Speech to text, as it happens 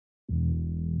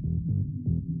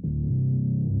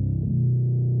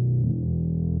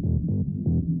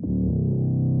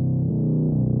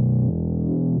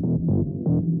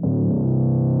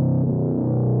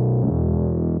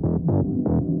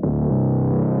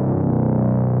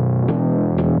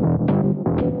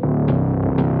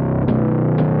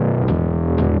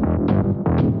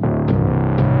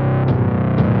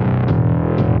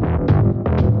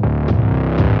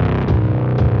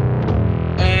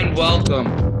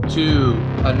to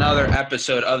another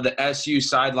episode of the SU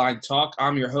Sideline Talk.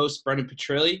 I'm your host, Brendan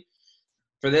Petrilli.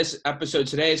 For this episode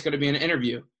today, it's going to be an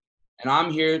interview. And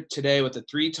I'm here today with the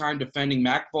three-time defending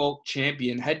MAC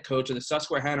champion, head coach of the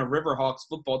Susquehanna Riverhawks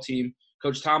football team,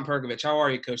 Coach Tom Perkovich. How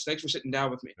are you, Coach? Thanks for sitting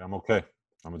down with me. I'm okay.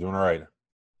 I'm doing all right.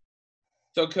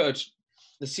 So, Coach,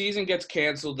 the season gets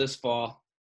canceled this fall.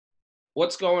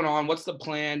 What's going on? What's the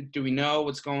plan? Do we know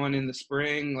what's going in the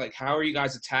spring? Like, how are you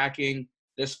guys attacking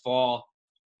this fall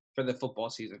for the football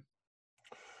season?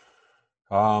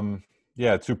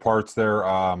 Yeah, two parts there.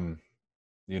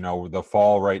 The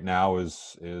fall right now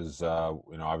is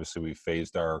obviously we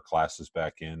phased our classes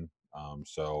back in.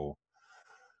 So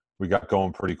we got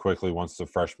going pretty quickly once the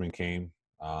freshmen came.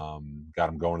 Got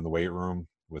them going in the weight room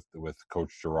with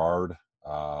Coach Gerard.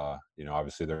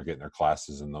 Obviously they're getting their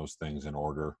classes and those things in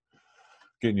order,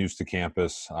 getting used to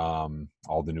campus,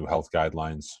 all the new health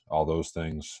guidelines, all those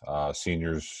things.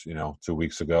 Seniors, 2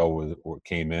 weeks ago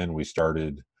came in. We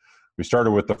started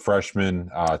with the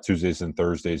freshmen Tuesdays and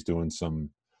Thursdays doing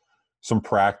some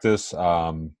practice,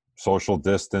 social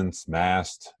distance,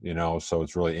 masked, so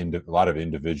it's really a lot of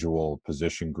individual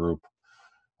position group.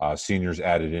 Seniors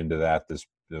added into that this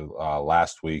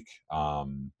last week.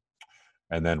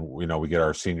 And then, we get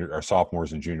our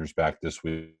sophomores and juniors back this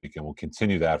week, and we'll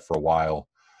continue that for a while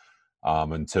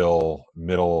until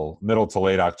middle to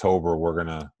late October. We're going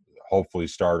to hopefully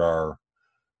start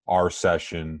our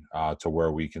session to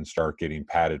where we can start getting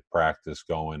padded practice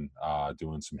going,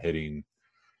 doing some hitting,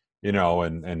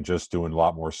 and just doing a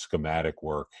lot more schematic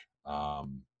work,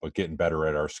 but getting better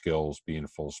at our skills, being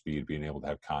full speed, being able to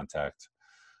have contact.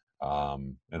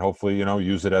 And hopefully,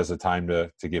 use it as a time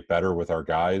to get better with our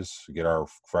guys, get our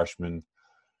freshmen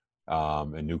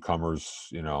and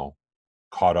newcomers,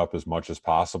 caught up as much as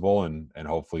possible, and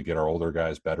hopefully get our older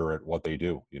guys better at what they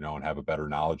do, and have a better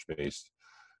knowledge base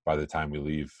by the time we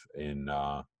leave in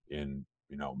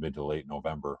mid to late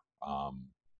November.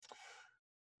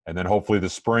 And then hopefully the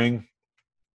spring,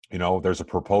 there's a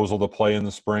proposal to play in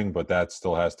the spring, but that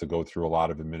still has to go through a lot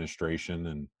of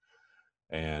administration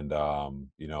and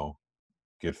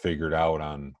get figured out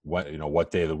on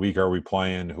what day of the week are we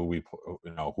playing,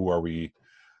 who are we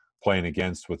playing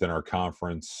against within our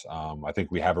conference. I think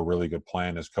we have a really good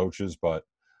plan as coaches, but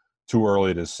too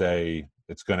early to say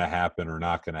it's going to happen or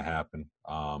not going to happen.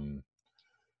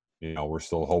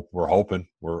 We're hoping,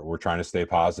 we're trying to stay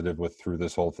positive through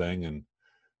this whole thing,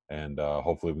 and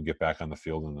hopefully we can get back on the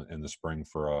field in the spring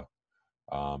for a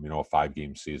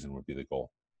 5-game season would be the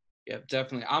goal. Yeah,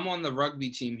 definitely. I'm on the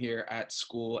rugby team here at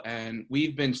school, and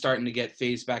we've been starting to get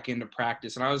phased back into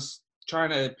practice. And I was trying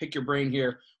to pick your brain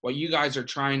here, what you guys are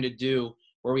trying to do,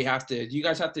 where do you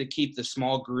guys have to keep the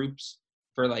small groups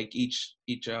for like each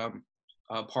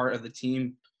part of the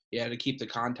team? Yeah, to keep the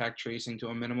contact tracing to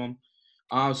a minimum.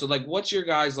 So like, what's your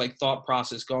guys' like thought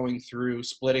process going through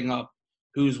splitting up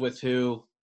who's with who,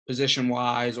 position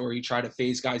wise, or you try to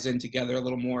phase guys in together a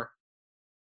little more?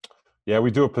 Yeah,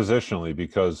 we do it positionally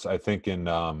because I think in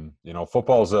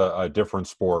football is a different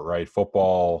sport, right?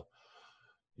 Football,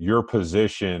 your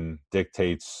position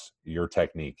dictates your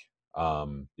technique. A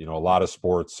lot of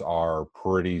sports are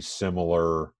pretty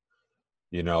similar.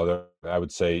 I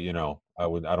would say, I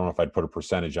don't know if I'd put a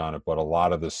percentage on it, but a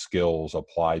lot of the skills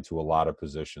apply to a lot of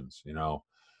positions.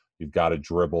 You've got to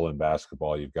dribble in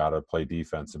basketball, you've got to play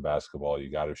defense in basketball, you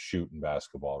got to shoot in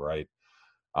basketball, right?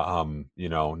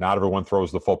 Not everyone throws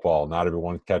the football, not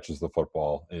everyone catches the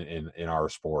football in our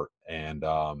sport, and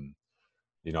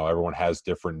everyone has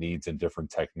different needs and different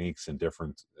techniques and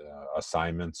different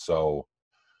assignments. So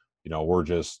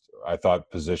I thought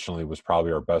positionally was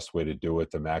probably our best way to do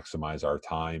it, to maximize our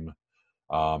time,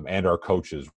 and our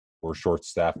coaches. We're short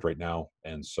staffed right now,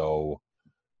 and so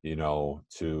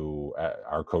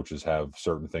our coaches have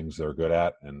certain things they're good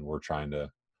at, and we're trying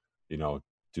to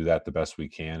do that the best we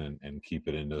can and keep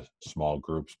it into small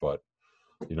groups. But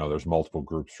there's multiple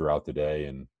groups throughout the day,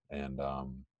 and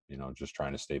just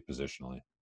trying to stay positionally.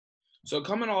 So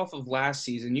coming off of last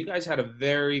season, you guys had a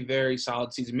very, very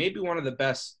solid season, maybe one of the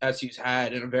best SU's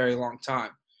had in a very long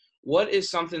time. What is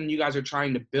something you guys are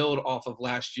trying to build off of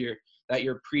last year that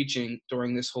you're preaching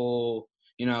during this whole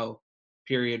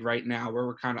period right now where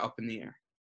we're kind of up in the air?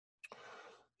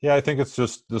 Yeah, I think it's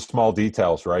just the small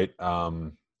details, right?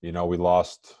 We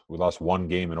lost one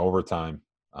game in overtime.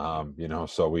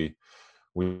 So we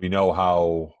know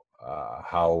how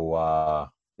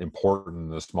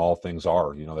important the small things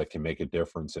are, that can make a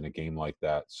difference in a game like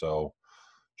that. So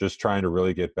just trying to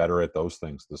really get better at those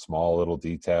things, the small little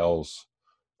details,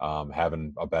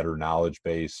 having a better knowledge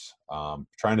base,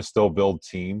 trying to still build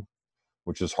team,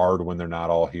 which is hard when they're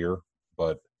not all here,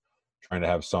 but trying to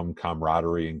have some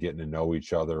camaraderie and getting to know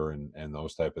each other and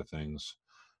those type of things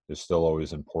is still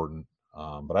always important.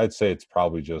 But I'd say it's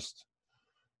probably just,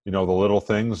 the little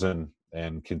things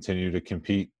and continue to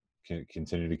compete,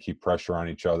 continue to keep pressure on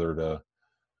each other to,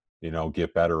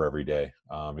 get better every day.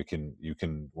 You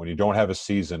can, when you don't have a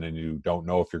season and you don't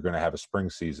know if you're going to have a spring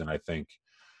season, I think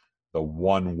the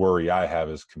one worry I have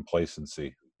is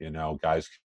complacency. Guys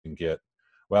can get,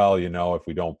 well, if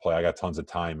we don't play, I got tons of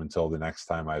time until the next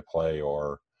time I play,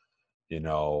 or,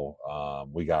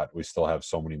 we still have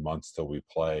so many months till we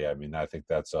play. I mean, I think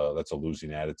that's a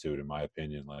losing attitude, in my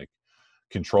opinion. Like,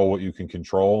 control what you can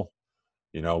control.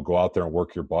 Go out there and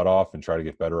work your butt off and try to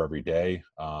get better every day.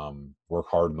 Work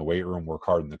hard in the weight room, work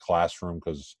hard in the classroom,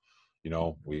 because,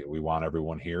 we want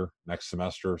everyone here next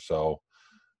semester. So,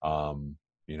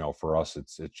 for us,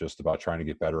 it's just about trying to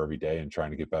get better every day and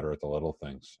trying to get better at the little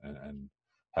things and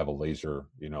have a laser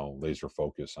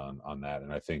focus on that.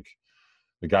 And I think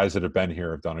the guys that have been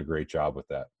here have done a great job with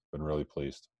that. Been really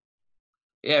pleased.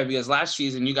 Yeah, because last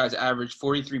season you guys averaged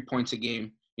 43 points a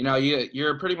game.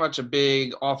 You're pretty much a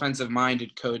big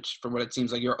offensive-minded coach from what it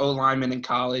seems like. You're O-lineman in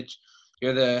college.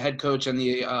 You're the head coach and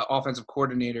the offensive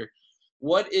coordinator.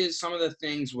 What is some of the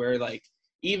things where, like,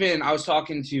 even I was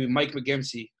talking to Mike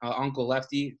McGimsey, Uncle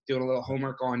Lefty, doing a little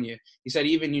homework on you. He said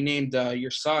even you named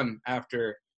your son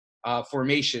after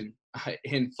formation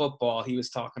in football he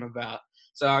was talking about.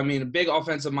 So, I mean, a big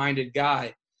offensive-minded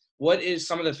guy. What is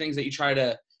some of the things that you try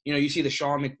to you see the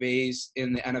Sean McVays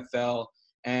in the NFL,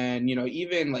 and,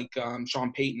 even like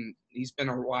Sean Payton, he's been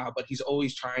a while, but he's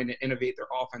always trying to innovate their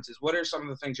offenses. What are some of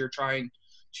the things you're trying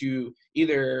to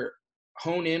either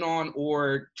hone in on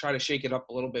or try to shake it up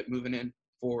a little bit moving in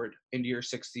forward into your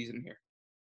sixth season here?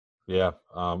 Yeah.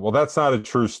 Well, that's not a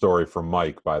true story from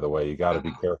Mike, by the way. You got to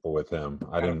be careful with him.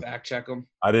 Gotta fact check him.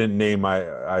 I didn't name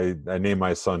I named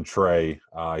my son Trey.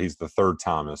 He's the third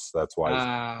Thomas. That's why.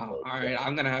 All right.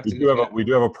 I'm gonna have we to.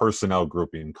 Do have a personnel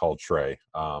grouping called Trey,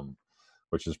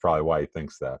 which is probably why he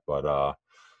thinks that. But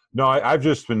no, I've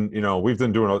just been, we've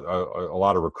been doing a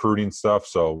lot of recruiting stuff.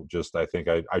 So just, I think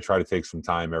I try to take some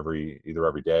time either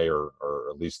every day or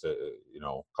at least a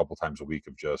couple times a week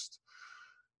of just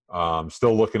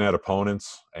still looking at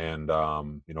opponents and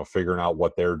figuring out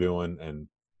what they're doing and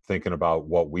thinking about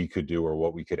what we could do or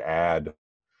what we could add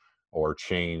or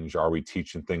change. Are we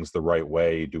teaching things the right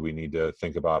way? Do we need to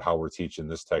think about how we're teaching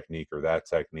this technique or that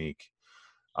technique?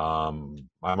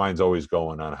 My mind's always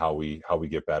going on how we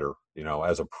get better,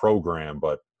 as a program,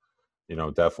 but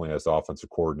definitely as the offensive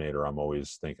coordinator, I'm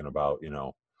always thinking about,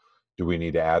 do we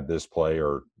need to add this play,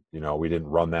 or we didn't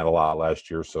run that a lot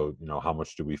last year, so how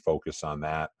much do we focus on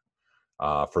that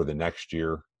for the next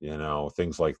year,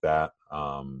 things like that.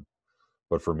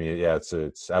 But for me, yeah,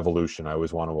 it's evolution. I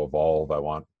always want to evolve. I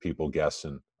want people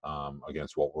guessing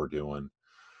against what we're doing,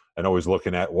 and always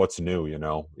looking at what's new,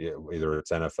 either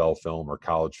it's NFL film or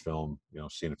college film,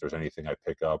 seeing if there's anything I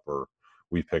pick up or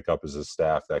we pick up as a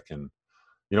staff that can,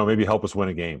 maybe help us win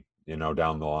a game,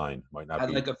 down the line. Might not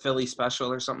be like a Philly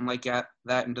special or something like that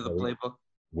into the playbook.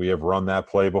 We have run that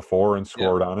play before and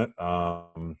scored on it. A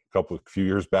few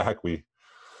years back, we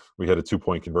had a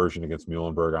 2-point conversion against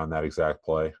Muhlenberg on that exact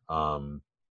play.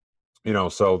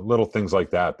 So little things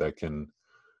like that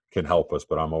can help us,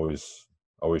 but I'm always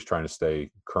trying to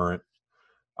stay current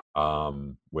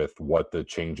with what the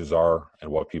changes are and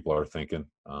what people are thinking.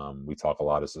 We talk a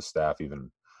lot as a staff, even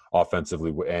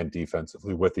offensively and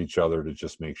defensively, with each other to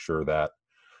just make sure that,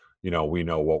 we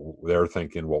know what they're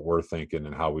thinking, what we're thinking,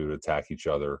 and how we would attack each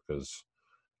other, because,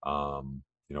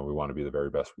 we want to be the very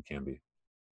best we can be.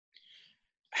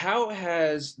 How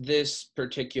has this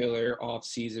particular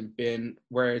offseason been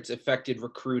where it's affected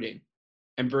recruiting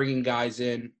and bringing guys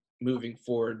in moving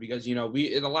forward? Because, a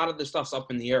lot of this stuff's up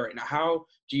in the air right now. How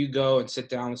do you go and sit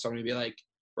down with somebody and be like,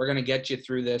 we're going to get you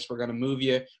through this. We're going to move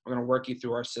you. We're going to work you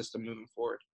through our system moving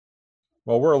forward.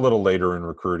 Well, we're a little later in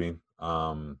recruiting.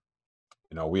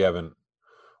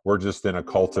 We're just in a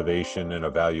cultivation and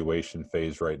evaluation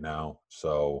phase right now.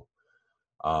 So,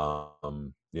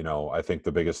 I think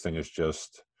the biggest thing is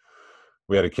just,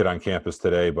 we had a kid on campus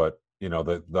today, but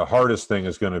the hardest thing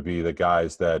is going to be the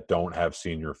guys that don't have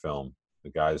senior film,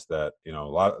 the guys that,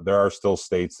 there are still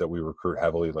states that we recruit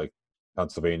heavily, like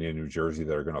Pennsylvania and New Jersey,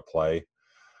 that are going to play.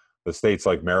 The states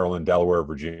like Maryland, Delaware,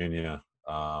 Virginia,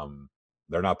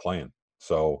 they're not playing.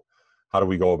 So how do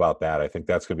we go about that? I think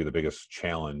that's going to be the biggest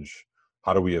challenge.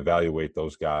 How do we evaluate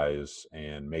those guys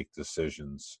and make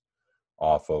decisions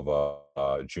off of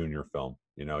a junior film?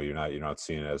 You're not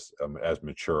seeing as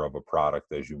mature of a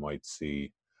product as you might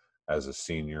see as a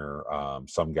senior.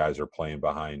 Some guys are playing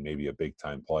behind maybe a big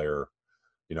time player,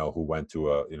 who went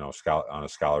to on a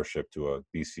scholarship to a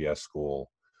BCS school,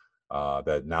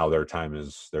 that now their time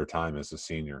is a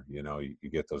senior. You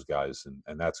get those guys,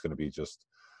 and that's going to be just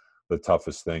the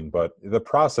toughest thing. But the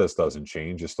process doesn't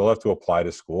change. You still have to apply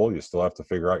to school. You still have to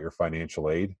figure out your financial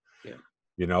aid. Yeah.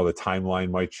 The timeline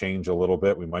might change a little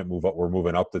bit. We might move up. We're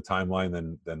moving up the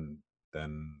timeline than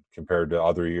compared to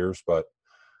other years. But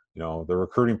the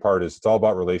recruiting part it's all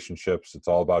about relationships. It's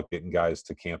all about getting guys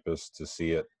to campus to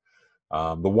see it.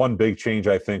 The one big change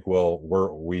I think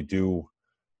we do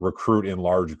recruit in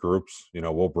large groups.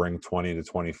 We'll bring 20 to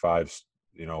 25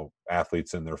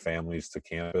 athletes and their families to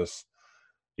campus.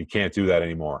 You can't do that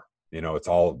anymore. It's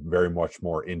all very much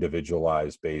more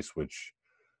individualized based, which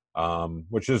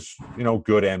is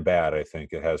good and bad. I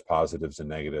think it has positives and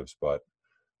negatives, but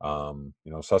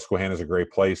Susquehanna is a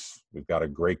great place. We've got a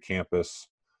great campus.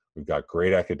 We've got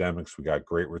great academics. We got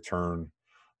great return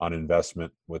on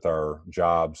investment with our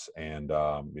jobs, and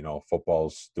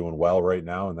football's doing well right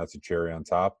now, and that's a cherry on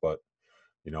top. But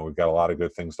we've got a lot of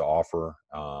good things to offer.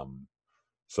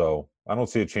 So I don't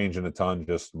see it changing a ton,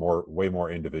 just way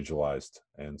more individualized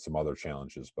and some other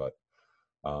challenges. But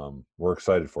we're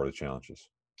excited for the challenges.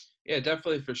 Yeah,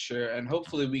 definitely, for sure. And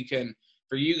hopefully we can,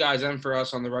 for you guys and for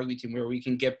us on the rugby team, where we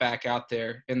can get back out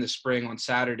there in the spring on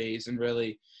Saturdays. And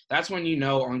really, that's when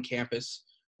on campus,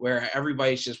 where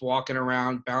everybody's just walking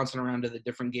around, bouncing around to the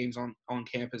different games on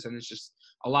campus. And it's just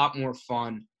a lot more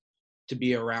fun to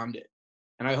be around it.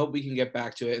 And I hope we can get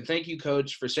back to it. And thank you,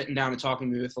 Coach, for sitting down and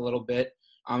talking to me with a little bit.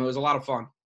 It was a lot of fun.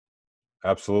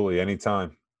 Absolutely.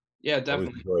 Anytime. Yeah,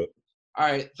 definitely. All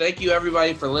right. Thank you,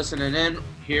 everybody, for listening in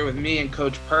here with me and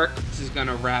Coach Perk. This is going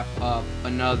to wrap up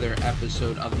another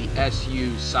episode of the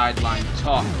SU Sideline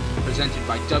Talk, presented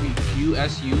by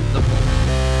WQSU The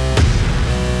Bull.